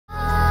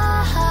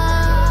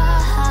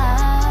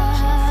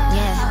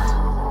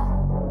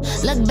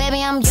Look, baby,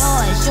 I'm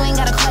yours. You ain't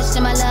gotta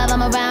question my love. I'm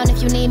around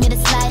if you need me to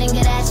slide and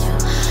get at you.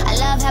 I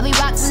love how we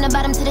rock from the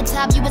bottom to the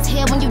top. You was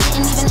here when you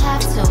didn't even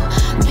have to.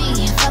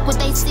 Fuck what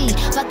they see.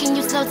 Fucking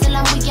you slow till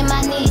I'm weak in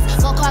my knees.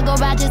 4 car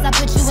garages, I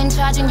put you in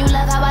charge and you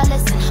love how I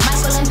listen.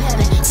 Michael and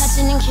Pippin,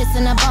 touching and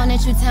kissing up on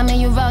it. You tell me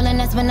you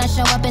rolling, that's when I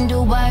show up and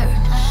do work.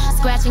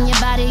 Scratching your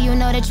body, you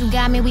know that you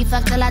got me. We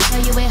fuck till I tell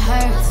you it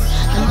hurts.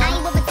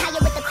 I will retire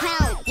with the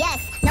crown,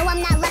 yes. No,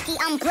 I'm not lucky,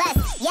 I'm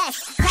blessed,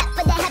 yes. Clap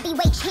for the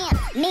heavyweight champ,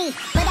 me.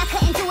 But I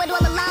couldn't do it all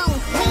alone,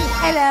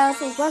 Hey guys,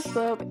 so what's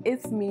up?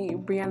 It's me,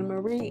 Briana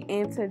Marie,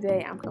 and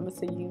today I'm coming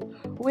to you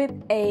with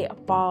a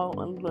fall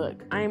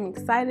look. I am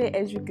excited,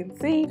 as you can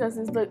see, because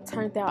this look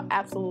turned out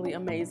absolutely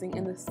amazing,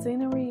 and the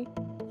scenery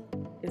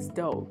is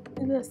dope.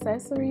 And the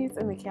accessories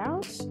and the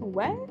couch,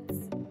 what?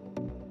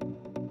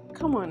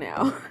 Come on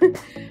now.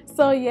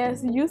 So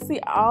yes, you see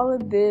all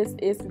of this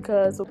is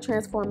because of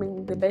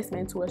transforming the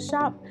basement into a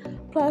shop.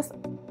 Plus,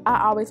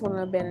 I always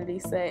wanted a vanity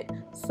set,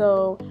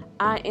 so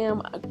I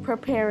am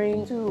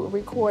preparing to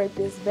record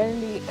this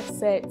vanity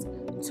set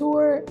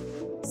tour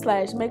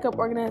 / makeup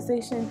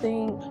organization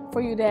thing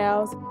for you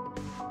dolls.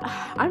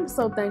 I'm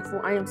so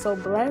thankful. I am so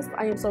blessed.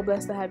 I am so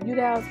blessed to have you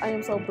dolls. I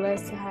am so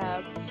blessed to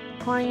have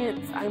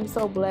clients. I am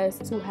so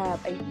blessed to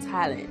have a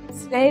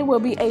talent. Today will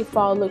be a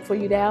fall look for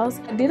you dolls.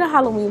 I did a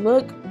Halloween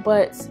look,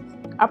 but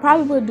I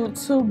probably will do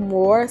 2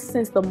 more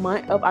since the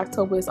month of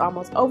October is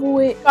almost over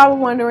with. If I was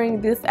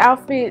wondering, this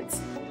outfit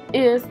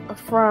is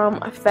from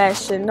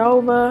Fashion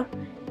Nova,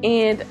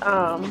 and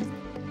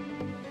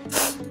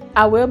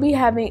I will be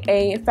having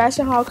a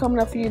fashion haul coming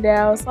up for you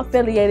dolls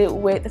affiliated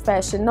with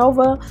Fashion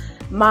Nova.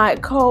 My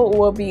code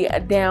will be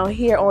down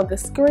here on the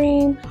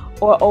screen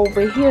or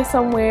over here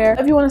somewhere.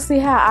 If you want to see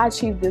how I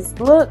achieve this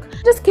look,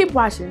 just keep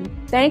watching.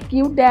 Thank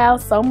you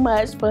dolls so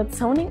much for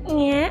tuning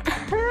in.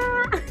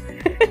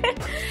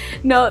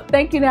 No,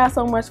 thank you guys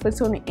so much for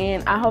tuning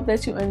in. I hope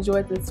that you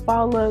enjoyed this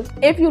fall look.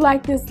 If you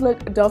like this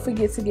look, don't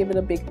forget to give it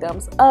a big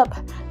thumbs up,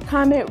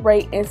 comment,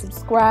 rate, and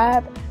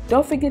subscribe.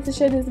 Don't forget to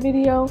share this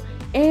video,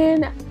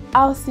 and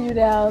I'll see you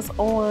guys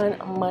on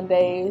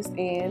Mondays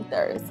and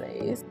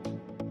Thursdays.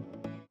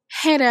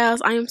 Hey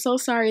dolls, I am so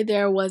sorry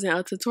there wasn't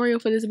a tutorial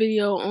for this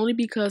video, only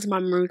because my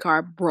memory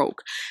card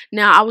broke.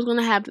 Now, I was going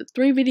to have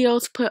 3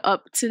 videos put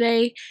up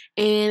today,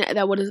 and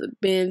that would have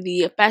been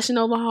the Fashion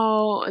Nova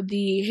haul,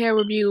 the hair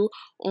review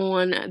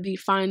on the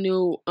fine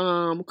new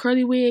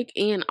curly wig,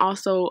 and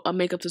also a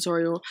makeup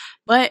tutorial.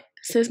 But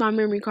since my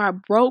memory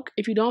card broke,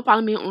 if you don't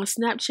follow me on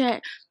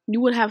Snapchat,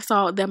 you would have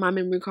saw that my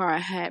memory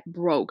card had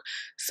broke.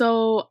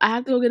 So I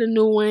have to go get a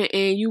new one,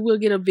 and you will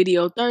get a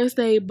video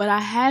Thursday, but I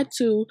had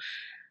to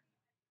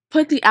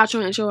put the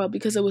outro intro up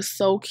because it was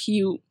so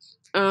cute,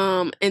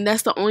 and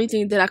that's the only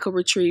thing that I could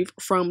retrieve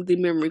from the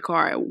memory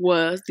card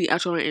was the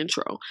outro and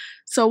intro.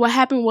 So what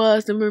happened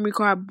was the memory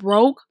card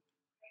broke.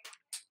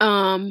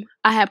 I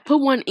had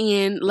put one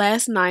in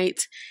last night,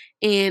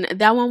 and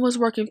that one was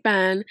working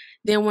fine.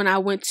 Then when I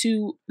went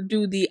to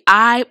do the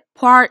eye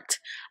part,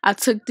 I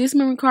took this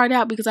memory card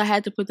out because I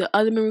had to put the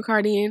other memory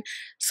card in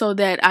so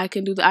that I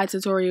can do the eye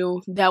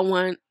tutorial. That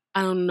one,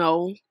 I don't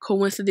know,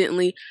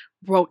 coincidentally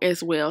broke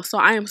as well. So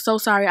I am so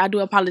sorry. I do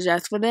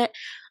apologize for that.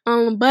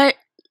 But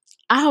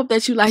I hope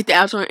that you like the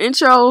outro and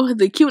intro,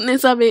 the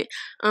cuteness of it.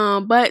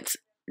 But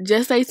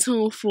just stay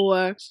tuned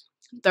for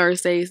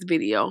Thursday's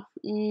video.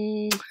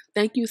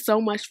 Thank you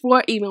so much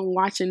for even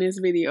watching this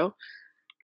video.